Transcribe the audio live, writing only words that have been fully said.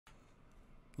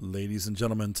Ladies and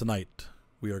gentlemen, tonight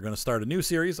we are going to start a new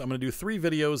series. I'm going to do 3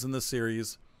 videos in this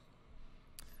series.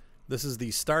 This is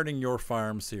the Starting Your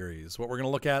Farm series. What we're going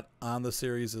to look at on the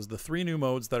series is the 3 new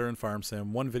modes that are in Farm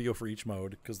Sim, 1 video for each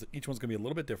mode, because each one's going to be a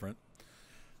little bit different.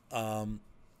 And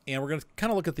we're going to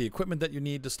kind of look at the equipment that you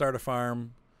need to start a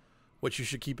farm, what you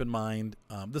should keep in mind.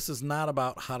 This is not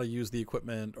about how to use the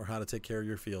equipment or how to take care of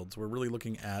your fields. We're really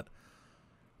looking at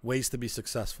ways to be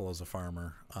successful as a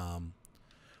farmer.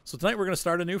 So tonight we're going to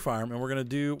start a new farm, and we're going to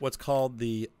do what's called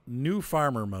the New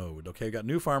Farmer mode. Okay, we've got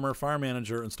New Farmer, Farm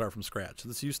Manager, and Start from Scratch.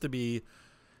 This used to be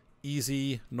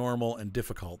easy, normal, and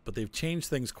difficult, but they've changed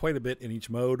things quite a bit in each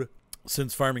mode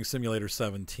since Farming Simulator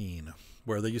 17,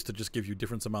 where they used to just give you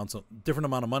different amount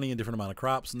of money and different amount of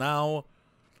crops. Now,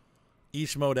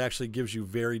 each mode actually gives you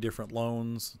very different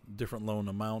loans, different loan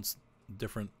amounts,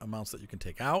 different amounts that you can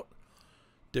take out,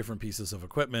 different pieces of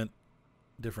equipment,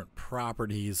 different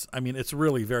properties. I mean, it's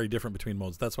really very different between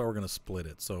modes. That's why we're going to split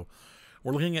it. So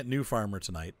we're looking at New Farmer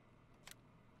tonight.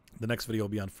 The next video will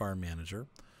be on Farm Manager.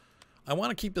 I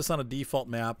want to keep this on a default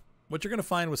map. What you're going to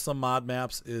find with some mod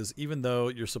maps is even though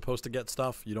you're supposed to get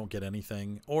stuff, you don't get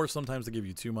anything, or sometimes they give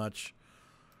you too much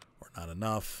or not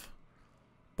enough.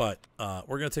 But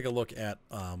we're going to take a look at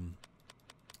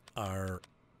our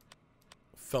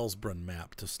Felsbrunn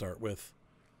map to start with.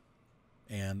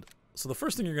 And so the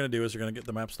first thing you're going to do is you're going to get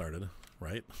the map started,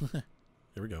 right?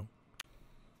 Here we go.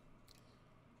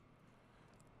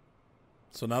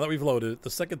 So now that we've loaded it, the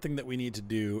second thing that we need to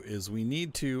do is we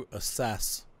need to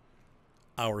assess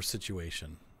our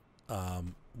situation.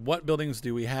 What buildings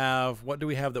do we have? What do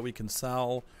we have that we can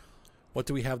sell? What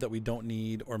do we have that we don't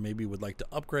need or maybe would like to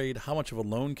upgrade? How much of a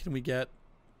loan can we get?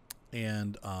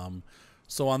 And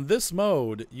so on this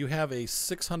mode, you have a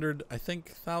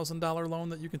 $600,000 loan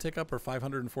that you can take up, or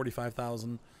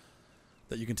 $545,000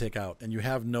 that you can take out, and you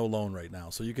have no loan right now.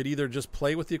 So you could either just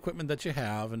play with the equipment that you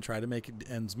have and try to make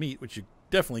ends meet, which you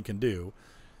definitely can do,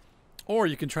 or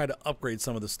you can try to upgrade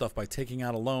some of the stuff by taking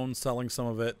out a loan, selling some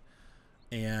of it,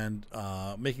 and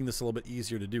making this a little bit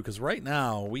easier to do. Because right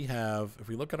now we have, if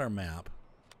we look at our map,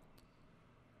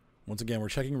 once again, we're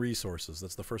checking resources.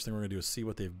 That's the first thing we're going to do is see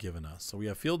what they've given us. So we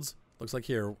have fields. Looks like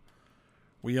here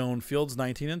we own fields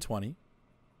 19 and 20.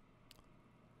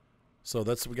 So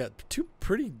we got 2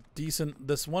 pretty decent.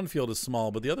 This one field is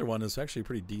small, but the other one is actually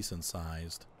pretty decent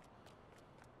sized.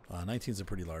 19 is a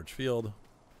pretty large field.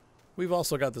 We've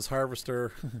also got this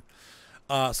harvester.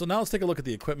 So now let's take a look at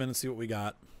the equipment and see what we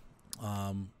got.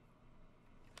 We're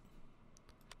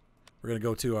going to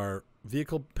go to our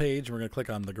vehicle page, and we're going to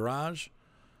click on the garage.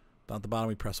 Down at the bottom,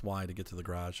 we press Y to get to the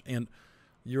garage. And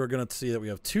you're going to see that we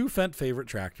have 2 Fendt favorite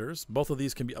tractors. Both of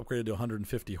these can be upgraded to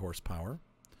 150 horsepower.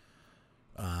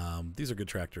 These are good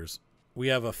tractors. We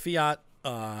have a Fiat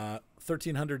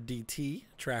 1300 DT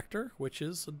tractor, which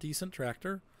is a decent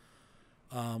tractor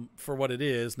for what it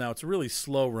is. Now, it's really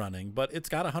slow running, but it's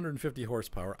got 150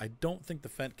 horsepower. I don't think the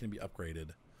Fendt can be upgraded.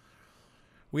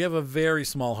 We have a very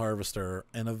small harvester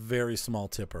and a very small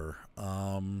tipper.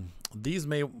 These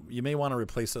you may want to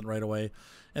replace it right away.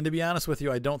 And to be honest with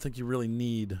you, I don't think you really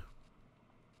need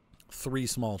 3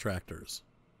 small tractors.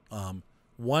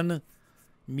 1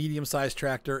 medium-sized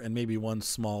tractor and maybe 1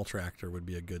 small tractor would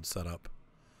be a good setup.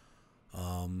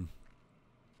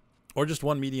 Or just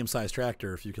 1 medium-sized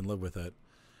tractor if you can live with it.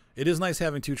 It is nice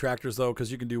having 2 tractors, though,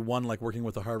 because you can do one like working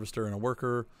with a harvester and a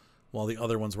worker while the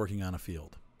other one's working on a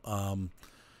field.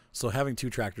 So having 2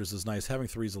 tractors is nice. Having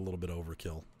 3 is a little bit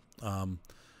overkill.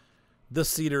 This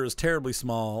seeder is terribly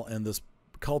small, and this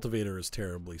cultivator is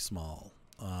terribly small.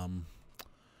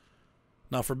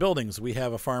 Now for buildings, we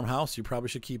have a farmhouse. You probably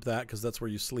should keep that because that's where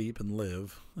you sleep and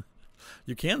live.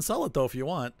 You can sell it, though, if you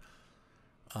want.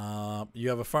 You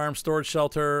have a farm storage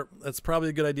shelter. That's probably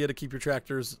a good idea to keep your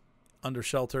tractors under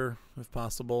shelter if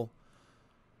possible.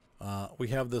 We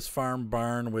have this farm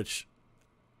barn, which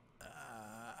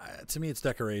to me it's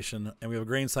decoration, and we have a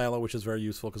grain silo, which is very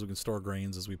useful because we can store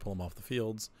grains as we pull them off the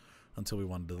fields until we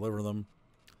want to deliver them.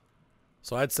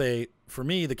 So I'd say for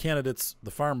me, the candidates,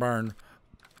 the farm barn,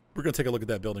 we're going to take a look at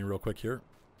that building real quick here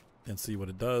and see what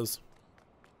it does.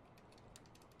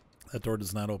 That door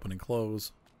does not open and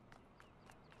close,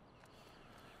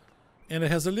 and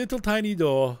it has a little tiny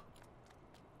door.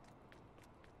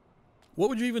 What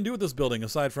would you even do with this building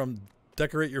aside from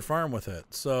decorate your farm with it?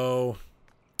 So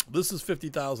this is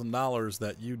 $50,000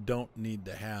 that you don't need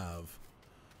to have.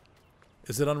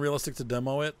 Is it unrealistic to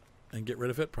demo it and get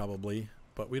rid of it? Probably,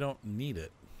 but we don't need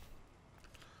it.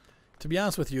 To be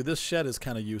honest with you, this shed is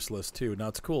kind of useless too. Now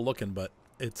it's cool looking, but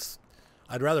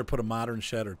I'd rather put a modern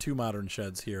shed or 2 modern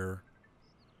sheds here.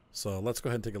 So let's go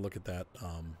ahead and take a look at that.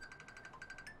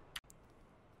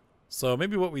 So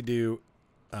maybe what we do,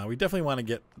 we definitely want to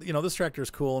get, you know, this tractor is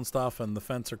cool and stuff, and the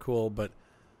fence are cool, but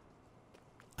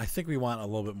I think we want a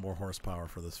little bit more horsepower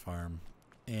for this farm.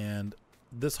 And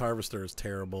this harvester is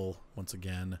terrible once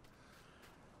again.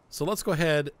 So let's go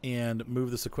ahead and move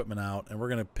this equipment out, and we're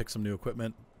going to pick some new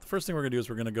equipment. The first thing we're going to do is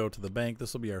we're going to go to the bank.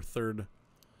 This will be our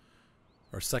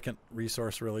second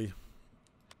resource, really.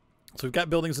 So we've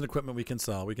got buildings and equipment we can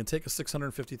sell. We can take a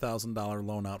 $650,000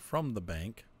 loan out from the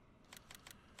bank.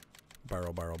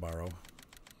 Borrow, borrow, borrow.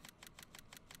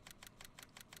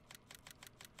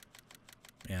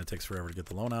 And it takes forever to get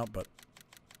the loan out, but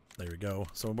there we go.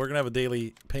 So we're going to have a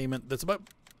daily payment that's about,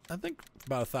 I think,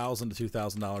 about $1,000 to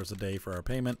 $2,000 a day for our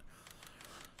payment,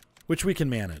 which we can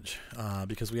manage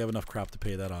because we have enough crop to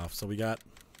pay that off. So we got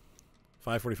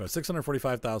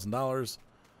 $645,000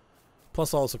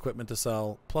 plus all this equipment to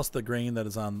sell, plus the grain that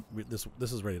is on this.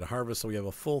 This is ready to harvest. So we have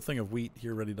a full thing of wheat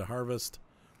here ready to harvest.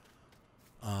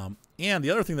 And the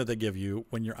other thing that they give you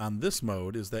when you're on this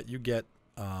mode is that you get,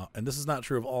 and this is not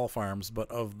true of all farms,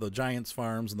 but of the Giants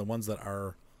farms and the ones that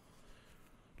are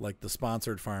like the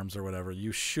sponsored farms or whatever,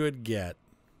 you should get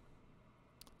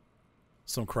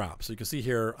some crops. So you can see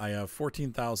here I have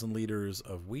 14,000 liters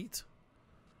of wheat,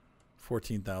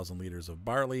 14,000 liters of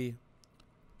barley,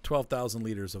 12,000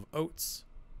 liters of oats,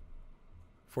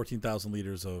 14,000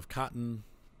 liters of cotton.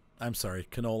 I'm sorry,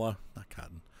 canola, not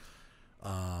cotton.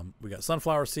 We got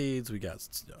sunflower seeds, we got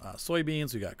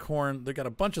soybeans, we got corn. They got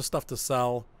a bunch of stuff to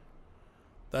sell.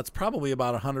 That's probably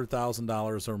about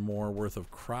 $100,000 or more worth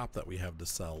of crop that we have to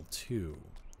sell too.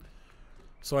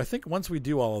 So I think once we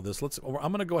do all of this, I'm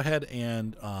going to go ahead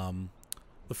and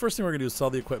the first thing we're going to do is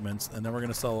sell the equipment, and then we're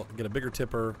going to get a bigger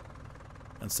tipper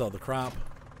and sell the crop.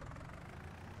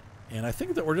 And I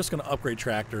think that we're just going to upgrade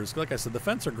tractors. Like I said, the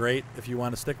fence are great if you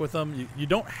want to stick with them. You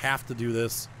don't have to do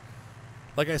this.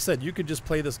 Like I said, you could just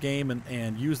play this game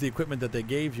and use the equipment that they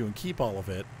gave you and keep all of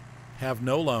it, have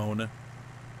no loan,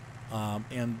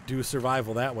 and do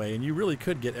survival that way. And you really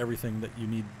could get everything that you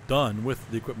need done with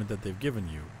the equipment that they've given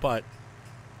you. But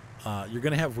you're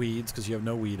going to have weeds because you have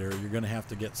no weeder. You're going to have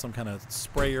to get some kind of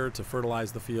sprayer to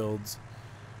fertilize the fields.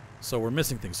 So we're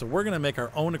missing things. So we're going to make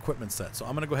our own equipment set. So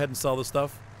I'm going to go ahead and sell this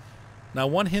stuff. Now,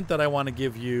 one hint that I want to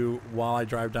give you while I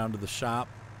drive down to the shop,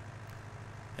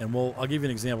 and I'll give you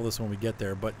an example of this when we get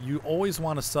there, but you always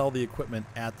want to sell the equipment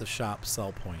at the shop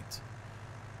sell point.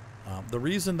 The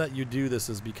reason that you do this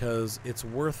is because it's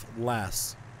worth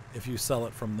less if you sell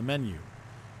it from the menu.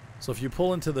 So if you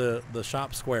pull into the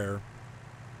shop square,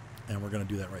 and we're going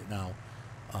to do that right now,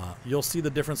 you'll see the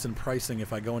difference in pricing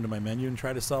if I go into my menu and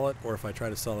try to sell it, or if I try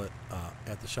to sell it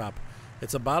at the shop.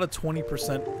 It's about a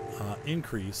 20%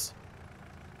 increase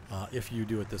if you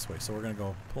do it this way. So we're going to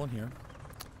go pull in here.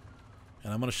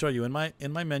 And I'm going to show you in my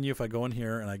menu, if I go in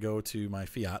here and I go to my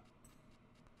fiat,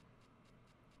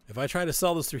 if I try to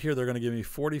sell this through here, they're going to give me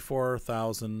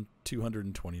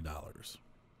 $44,220.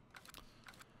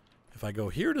 If I go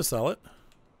here to sell it,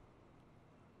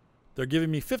 they're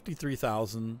giving me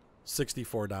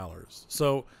 $53,064.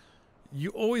 So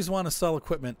you always want to sell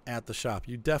equipment at the shop.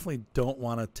 You definitely don't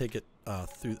want to take it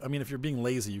through. I mean, if you're being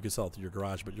lazy, you can sell it through your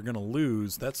garage, but you're going to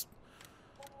lose. That's,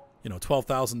 you know,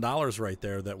 $12,000 right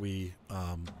there that we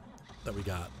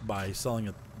got by selling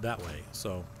it that way.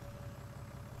 So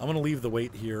I'm going to leave the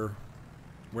weight here.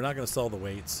 We're not going to sell the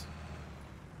weights.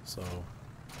 So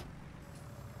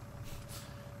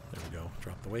there we go.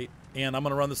 Drop the weight. And I'm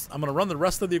going to run this. I'm going to run the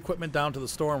rest of the equipment down to the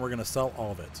store, and we're going to sell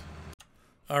all of it.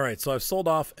 All right. So I've sold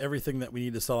off everything that we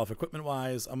need to sell off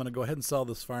equipment-wise. I'm going to go ahead and sell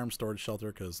this farm storage shelter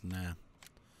because nah.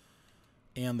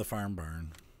 And the farm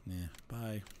barn. Yeah.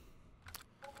 Bye.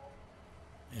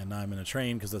 And now I'm in a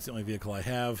train because that's the only vehicle I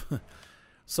have.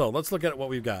 So let's look at what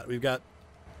we've got. We've got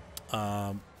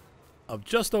of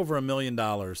just over $1 million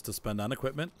to spend on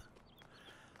equipment.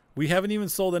 We haven't even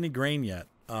sold any grain yet,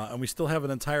 and we still have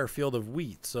an entire field of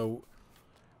wheat. So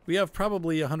we have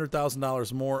probably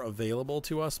 $100,000 more available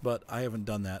to us, but I haven't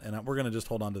done that, and we're going to just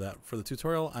hold on to that. For the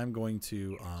tutorial, I'm going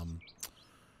to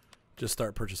just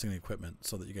start purchasing the equipment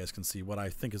so that you guys can see what I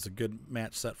think is a good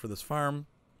match set for this farm.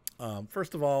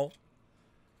 First of all,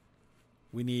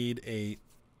 we need a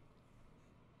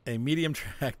medium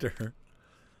tractor.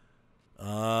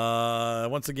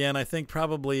 Once again, I think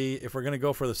probably if we're going to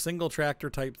go for the single tractor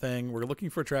type thing, we're looking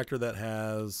for a tractor that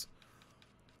has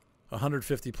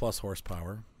 150 plus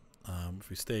horsepower. If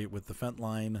we stay with the Fendt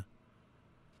line,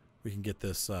 we can get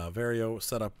this Vario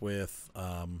set up with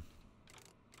a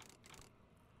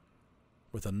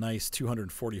nice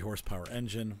 240 horsepower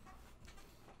engine.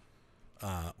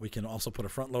 We can also put a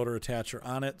front loader attacher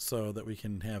on it so that we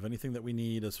can have anything that we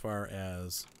need as far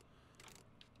as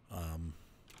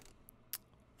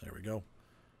there we we go.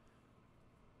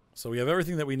 So we have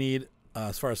everything that we need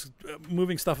as far as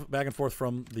moving stuff back and forth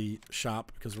from the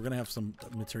shop, because we're going to have some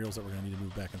materials that we're going to need to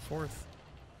move back and forth.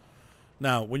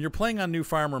 Now, when you're playing on new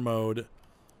farmer mode,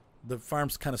 the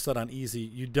farm's kind of set on easy.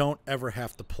 You don't ever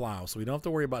have to plow, so we don't have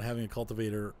to worry about having a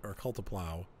cultivator or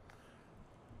cultiplow.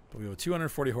 But we have a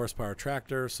 240 horsepower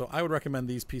tractor, so I would recommend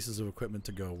these pieces of equipment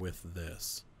to go with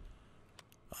this.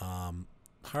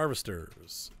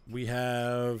 Harvesters. We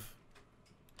have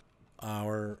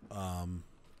our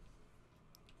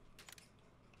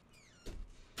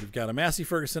we've got a Massey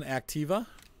Ferguson Activa.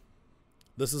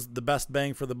 This is the best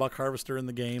bang for the buck harvester in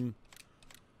the game.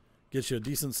 Gets you a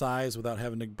decent size without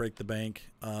having to break the bank,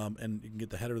 and you can get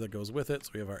the header that goes with it.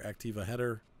 So we have our Activa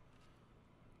header,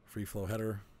 free flow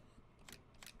header.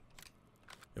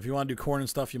 If you want to do corn and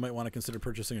stuff, you might want to consider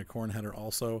purchasing a corn header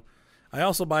also. I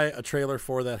also buy a trailer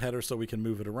for that header so we can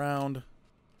move it around.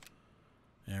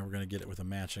 And we're going to get it with a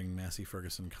matching Massey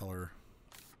Ferguson color.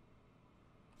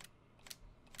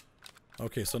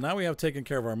 Okay, so now we have taken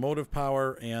care of our motive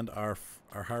power and our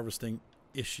harvesting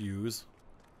issues.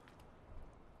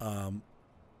 The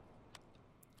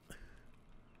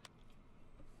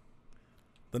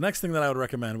next thing that I would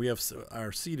recommend, we have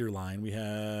our seeder line. We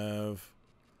have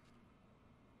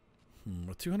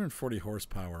with 240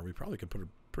 horsepower, we probably could put a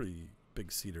pretty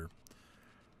big seeder.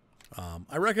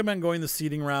 I recommend going the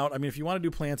seeding route. I mean, if you want to do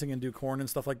planting and do corn and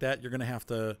stuff like that, you're going to have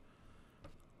to,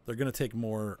 they're going to take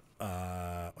more,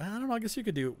 well, I don't know, I guess you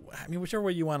could do, I mean, whichever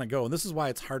way you want to go. And this is why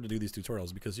it's hard to do these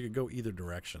tutorials, because you could go either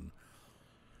direction.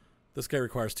 This guy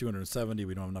requires 270.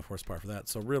 We don't have enough horsepower for that.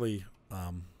 So really,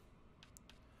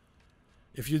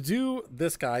 if you do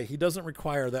this guy, he doesn't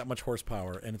require that much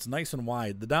horsepower, and it's nice and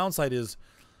wide. The downside is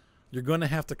you're going to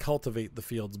have to cultivate the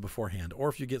fields beforehand. Or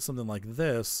if you get something like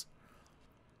this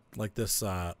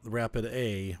Rapid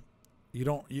A,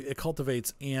 it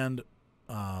cultivates and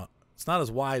it's not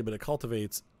as wide, but it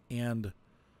cultivates and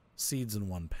seeds in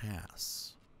one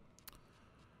pass.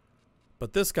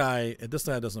 But this guy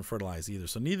doesn't fertilize either.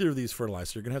 So neither of these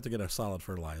fertilize. So you're going to have to get a solid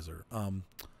fertilizer.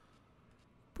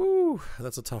 Whew,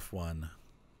 that's a tough one.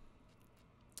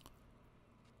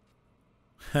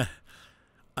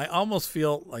 I almost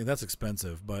feel like that's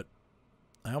expensive, but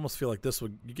I almost feel like this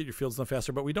would, you get your fields done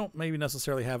faster, but we don't maybe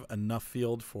necessarily have enough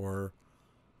field for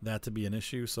that to be an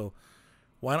issue. So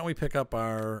why don't we pick up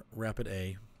our Rapid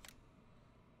A?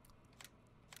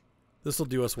 This will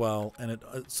do us well, and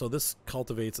so this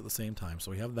cultivates at the same time. So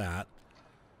we have that.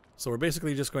 So we're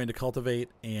basically just going to cultivate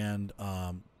and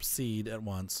seed at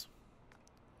once.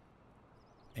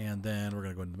 And then we're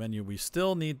going to go into the menu. We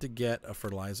still need to get a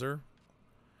fertilizer.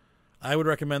 I would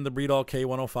recommend the Breedall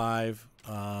K105.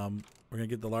 We're going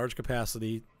to get the large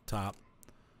capacity top.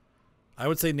 I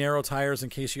would say narrow tires in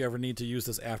case you ever need to use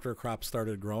this after a crop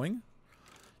started growing.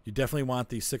 You definitely want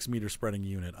the 6-meter spreading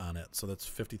unit on it. So that's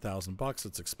 $50,000.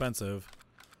 It's expensive.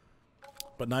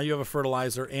 But now you have a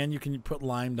fertilizer, and you can put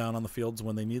lime down on the fields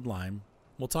when they need lime.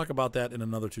 We'll talk about that in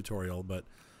another tutorial, but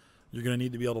you're going to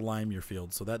need to be able to lime your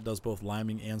fields. So that does both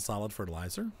liming and solid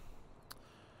fertilizer.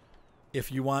 If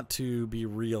you want to be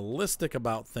realistic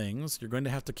about things, you're going to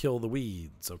have to kill the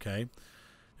weeds, okay?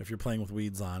 If you're playing with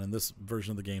weeds on, and this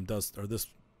version of the game does, or this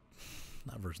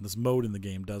mode in the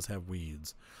game does have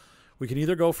weeds. We can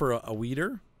either go for a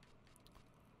weeder,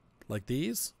 like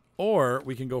these, or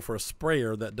we can go for a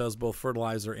sprayer that does both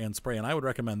fertilizer and spray. And I would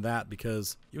recommend that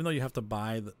because even though you have to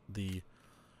buy the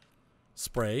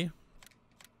spray,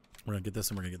 we're going to get this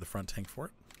and we're going to get the front tank for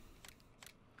it.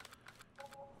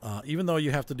 Even though you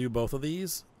have to do both of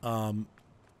these, and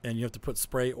you have to put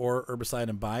spray or herbicide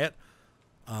and buy it,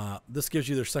 this gives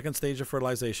you their second stage of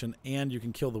fertilization, and you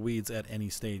can kill the weeds at any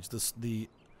stage. The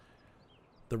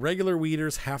regular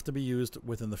weeders have to be used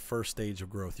within the first stage of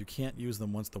growth. You can't use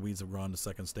them once the weeds have grown to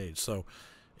second stage. So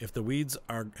if the weeds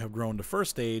have grown to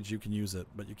first stage, you can use it,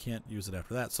 but you can't use it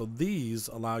after that. So these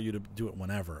allow you to do it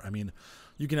whenever. I mean,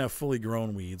 you can have fully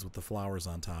grown weeds with the flowers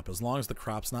on top. As long as the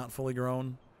crop's not fully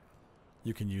grown,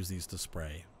 you can use these to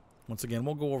spray. Once again,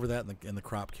 we'll go over that in the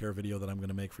crop care video that I'm going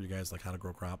to make for you guys, like how to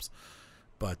grow crops.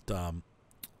 But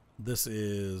this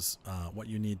is what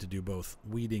you need to do both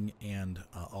weeding and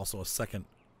also a second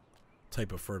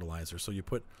type of fertilizer. So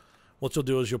what you'll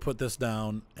do is you'll put this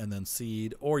down and then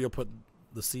seed, or you'll put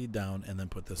the seed down and then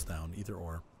put this down, either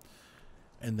or.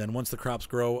 And then once the crops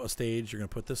grow a stage, you're going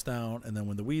to put this down, and then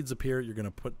when the weeds appear, you're going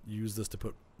to use this to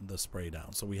put the spray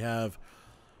down. So we have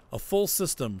a full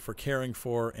system for caring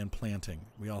for and planting.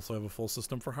 We also have a full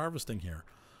system for harvesting here.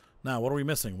 Now, what are we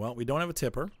missing? Well, we don't have a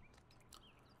tipper.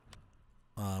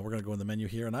 We're going to go in the menu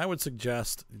here, and I would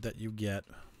suggest that you get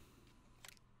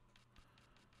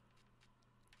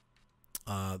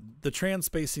The trans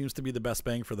space seems to be the best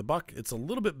bang for the buck. It's a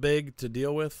little bit big to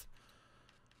deal with.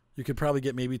 You could probably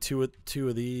get maybe two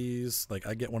of these. Like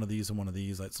I get one of these and one of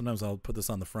these. Sometimes I'll put this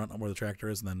on the front where the tractor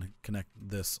is and then connect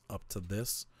this up to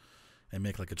this and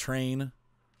make like a train.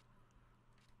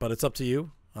 But it's up to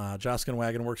you. Joskin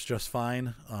wagon works just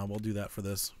fine. We'll do that for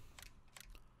this.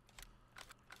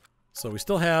 So we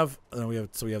still have, we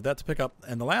have that to pick up.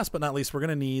 And the last but not least, we're going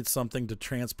to need something to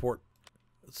transport.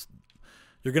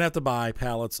 You're going to have to buy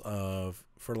pallets of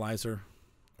fertilizer,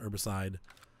 herbicide.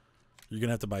 You're going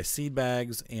to have to buy seed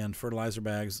bags and fertilizer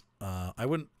bags.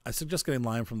 I suggest getting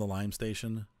lime from the lime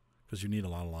station because you need a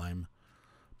lot of lime.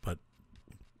 But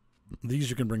these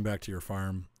you can bring back to your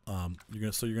farm.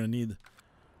 You're going to need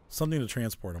something to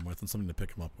transport them with and something to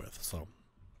pick them up with. So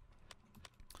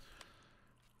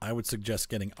I would suggest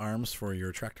getting arms for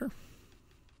your tractor.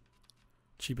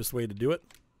 Cheapest way to do it.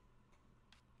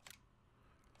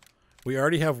 We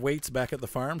already have weights back at the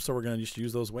farm, so we're going to just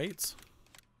use those weights.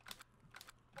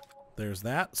 There's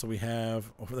that. So we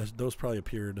have, those probably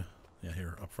appeared, yeah,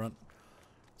 here up front.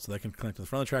 So that can connect to the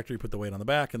front of the tractor. You put the weight on the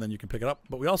back, and then you can pick it up.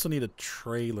 But we also need a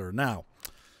trailer. Now,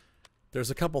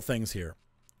 there's a couple things here.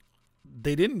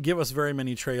 They didn't give us very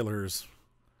many trailers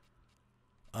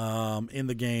in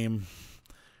the game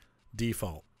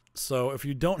default. So if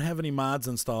you don't have any mods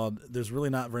installed, there's really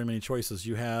not very many choices.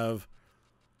 You have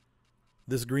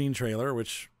this green trailer,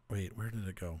 which, wait, where did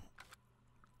it go?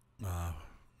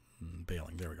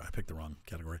 Baling. There we go. I picked the wrong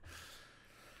category.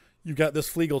 You've got this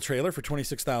Flegel trailer for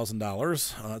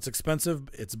 $26,000. It's expensive.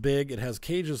 It's big. It has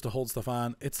cages to hold stuff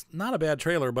on. It's not a bad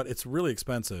trailer, but it's really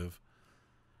expensive.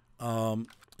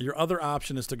 Your other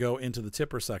option is to go into the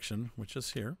tipper section, which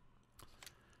is here.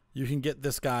 You can get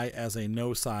this guy as a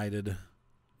no-sided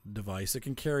device. It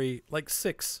can carry like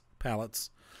 6 pallets,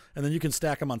 and then you can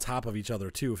stack them on top of each other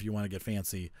too if you want to get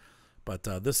fancy. But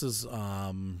this is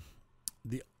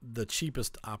the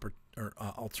cheapest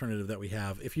alternative that we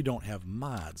have if you don't have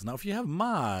mods. Now, if you have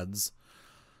mods,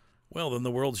 well, then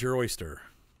the world's your oyster.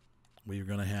 We're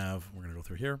going to go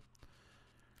through here.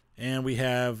 And we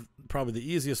have probably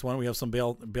the easiest one. We have some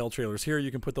bale trailers here.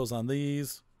 You can put those on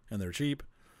these, and they're cheap.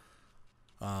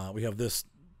 We have this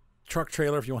truck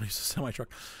trailer if you want to use a semi-truck.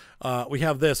 We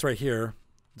have this right here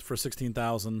for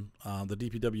 $16,000. The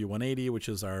DPW 180, which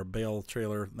is our bale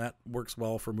trailer. That works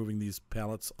well for moving these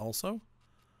pallets also.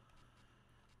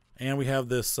 And we have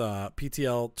this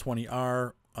PTL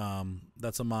 20R.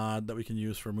 That's a mod that we can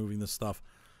use for moving this stuff.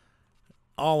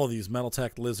 All of these,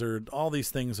 Metaltech, Lizard, all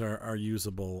these things are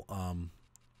usable.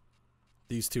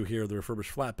 These two here, the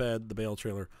refurbished flatbed, the bale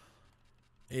trailer.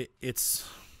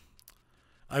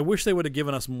 I wish they would have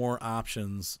given us more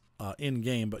options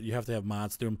in-game, but you have to have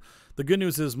mods to them. The good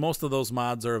news is most of those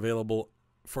mods are available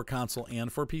for console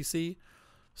and for PC.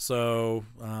 So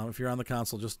if you're on the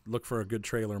console, just look for a good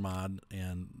trailer mod,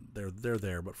 and they're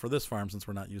there. But for this farm, since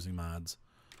we're not using mods,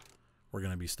 we're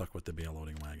going to be stuck with the bale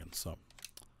loading wagon. So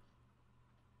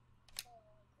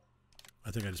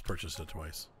I think I just purchased it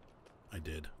twice. I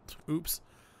did. Oops.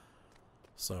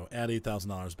 So add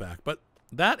 $8,000 back. But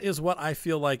that is what I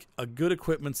feel like a good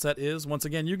equipment set is. Once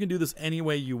again, you can do this any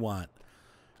way you want.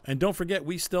 And don't forget,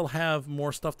 we still have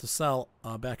more stuff to sell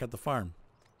back at the farm.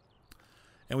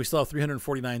 And we still have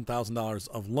 $349,000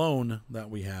 of loan that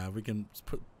we have. We can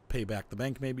pay back the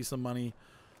bank maybe some money.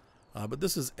 But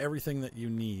this is everything that you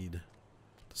need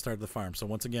to start the farm. So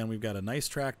once again, we've got a nice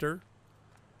tractor.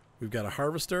 We've got a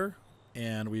harvester.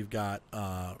 And we've got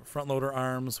front loader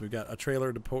arms. We've got a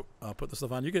trailer to put the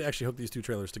stuff on. You could actually hook these two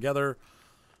trailers together,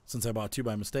 since I bought 2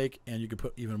 by mistake, and you could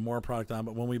put even more product on.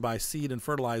 But when we buy seed and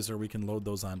fertilizer, we can load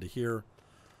those onto here.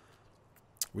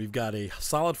 We've got a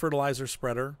solid fertilizer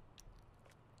spreader,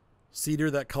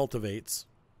 seeder that cultivates,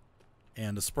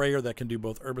 and a sprayer that can do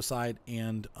both herbicide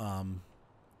and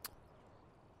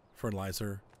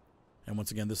fertilizer. And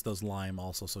once again, this does lime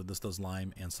also, so this does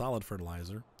lime and solid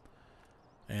fertilizer.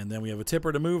 And then we have a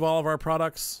tipper to move all of our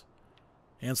products.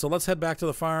 And so let's head back to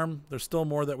the farm. There's still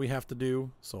more that we have to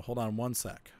do, so hold on one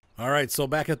sec. All right, so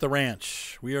back at the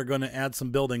ranch, we are going to add some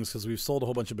buildings because we've sold a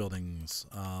whole bunch of buildings.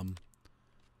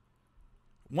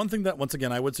 One thing that, once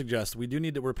again, I would suggest, we do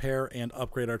need to repair and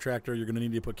upgrade our tractor. You're going to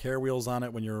need to put care wheels on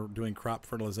it when you're doing crop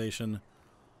fertilization.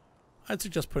 I'd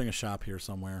suggest putting a shop here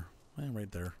somewhere.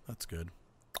 Right there. That's good.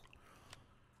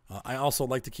 I also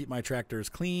like to keep my tractors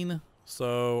clean,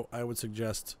 so I would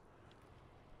suggest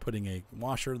putting a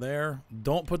washer there.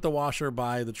 Don't put the washer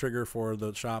by the trigger for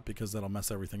the shop because that'll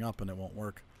mess everything up and it won't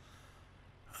work.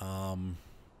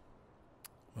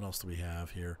 What else do we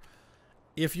have here?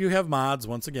 If you have mods,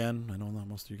 once again, I know that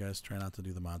most of you guys try not to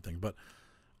do the mod thing, but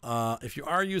if you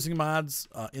are using mods,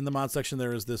 in the mod section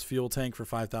there is this fuel tank for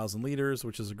 5,000 liters,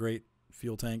 which is a great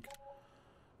fuel tank.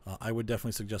 I would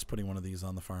definitely suggest putting one of these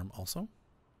on the farm also.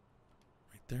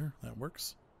 Right there, that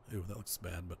works. Ooh, that looks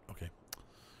bad, but okay.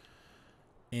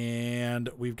 And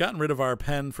we've gotten rid of our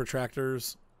pen for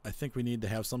tractors. I think we need to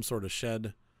have some sort of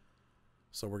shed.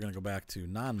 So we're going to go back to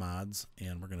non-mods,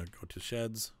 and we're going to go to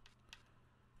sheds.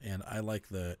 And I like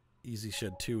the Easy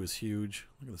Shed 2 is huge.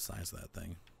 Look at the size of that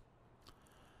thing.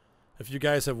 If you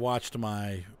guys have watched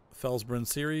my Felsbrunn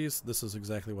series, this is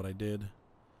exactly what I did.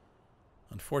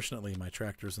 Unfortunately, my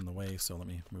tractor's in the way, so let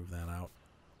me move that out.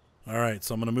 All right,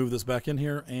 so I'm going to move this back in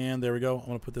here, and there we go. I'm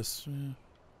going to put this... I'd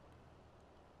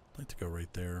like to go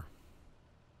right there.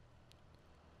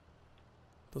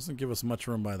 Doesn't give us much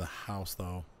room by the house,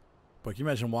 though. But can you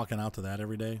imagine walking out to that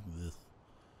every day? Ugh.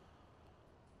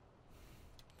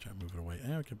 Try to move it away.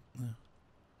 Okay.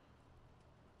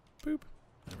 Boop.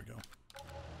 There we go.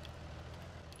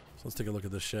 So let's take a look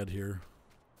at this shed here.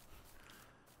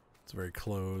 It's very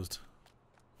closed.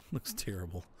 Looks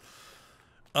terrible.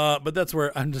 But that's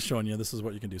where I'm just showing you this is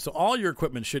what you can do. So all your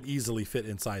equipment should easily fit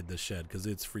inside this shed because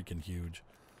it's freaking huge.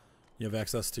 You have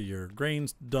access to your grain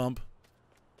dump.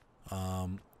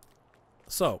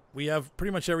 So we have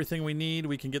pretty much everything we need.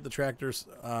 We can get the tractors,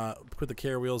 put the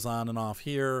care wheels on and off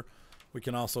here. We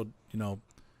can also, you know,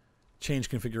 change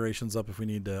configurations up if we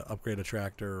need to upgrade a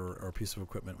tractor or a piece of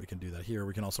equipment. We can do that here.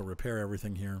 We can also repair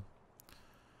everything here.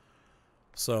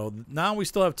 So now we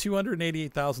still have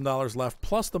 $288,000 left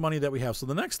plus the money that we have. So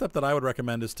the next step that I would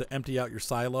recommend is to empty out your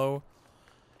silo,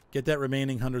 get that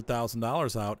remaining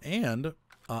 $100,000 out, and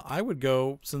I would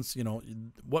go, since, you know,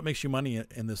 what makes you money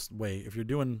in this way, if you're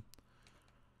doing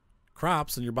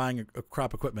crops and you're buying a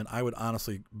crop equipment, I would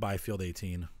honestly buy Field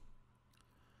 18.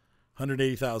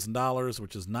 $180,000,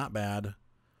 which is not bad.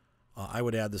 I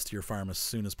would add this to your farm as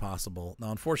soon as possible.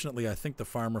 Now, unfortunately, I think the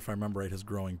farmer, if I remember right, is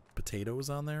growing potatoes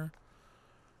on there.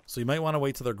 So you might want to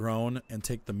wait till they're grown and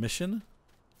take the mission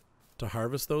to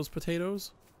harvest those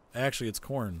potatoes. Actually, it's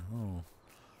corn. Oh.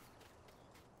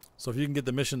 So if you can get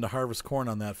the mission to harvest corn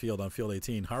on that field, on Field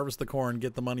 18, harvest the corn,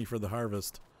 get the money for the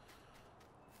harvest,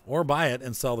 or buy it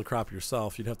and sell the crop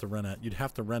yourself. You'd have to rent it. You'd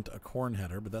have to rent a corn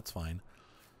header, but that's fine.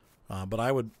 But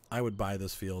I would buy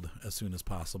this field as soon as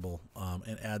possible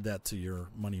and add that to your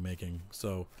money making.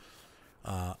 So,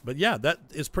 but yeah, that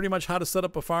is pretty much how to set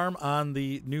up a farm on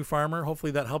the New Farmer.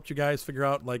 Hopefully that helped you guys figure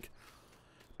out like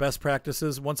best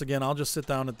practices. Once again, I'll just sit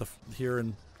down at here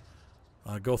and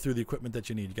go through the equipment that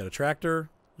you need. You got a tractor.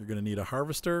 You're going to need a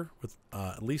harvester with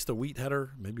at least a wheat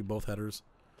header, maybe both headers.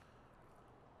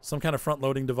 Some kind of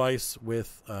front-loading device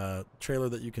with a trailer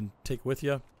that you can take with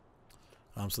you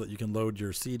so that you can load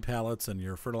your seed pallets and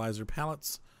your fertilizer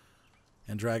pallets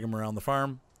and drag them around the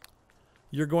farm.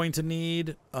 You're going to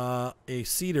need a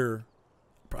seeder.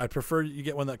 I prefer you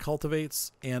get one that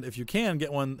cultivates, and if you can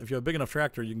get one, if you have a big enough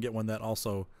tractor, you can get one that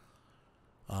also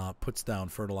puts down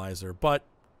fertilizer. But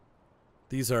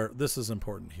this is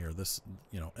important here. This,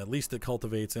 you know, at least it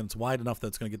cultivates, and it's wide enough that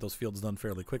it's going to get those fields done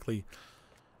fairly quickly.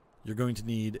 You're going to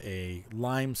need a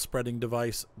lime spreading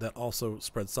device that also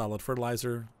spreads solid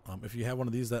fertilizer. If you have one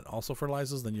of these that also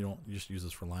fertilizes, then you just use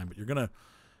this for lime, but you're going to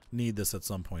need this at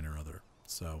some point or other.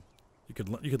 So you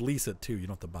could lease it too. You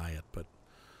don't have to buy it.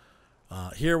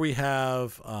 But here we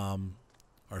have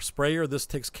our sprayer. This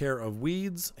takes care of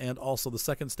weeds and also the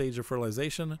second stage of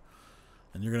fertilization.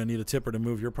 And you're going to need a tipper to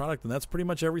move your product. And that's pretty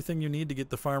much everything you need to get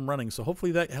the farm running. So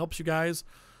hopefully that helps you guys.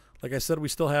 Like I said, we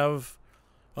still have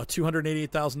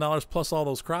 $288,000 plus all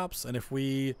those crops. And if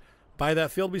we buy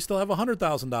that field, we still have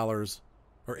 $100,000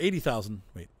 or $80,000.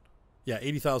 Wait. Yeah,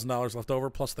 $80,000 left over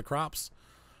plus the crops.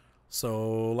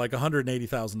 So like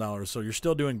 $180,000. So you're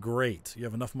still doing great. You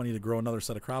have enough money to grow another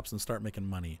set of crops and start making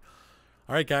money.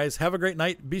 All right, guys, have a great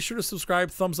night. Be sure to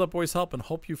subscribe. Thumbs up always help, and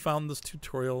hope you found this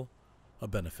tutorial a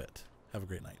benefit. Have a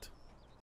great night.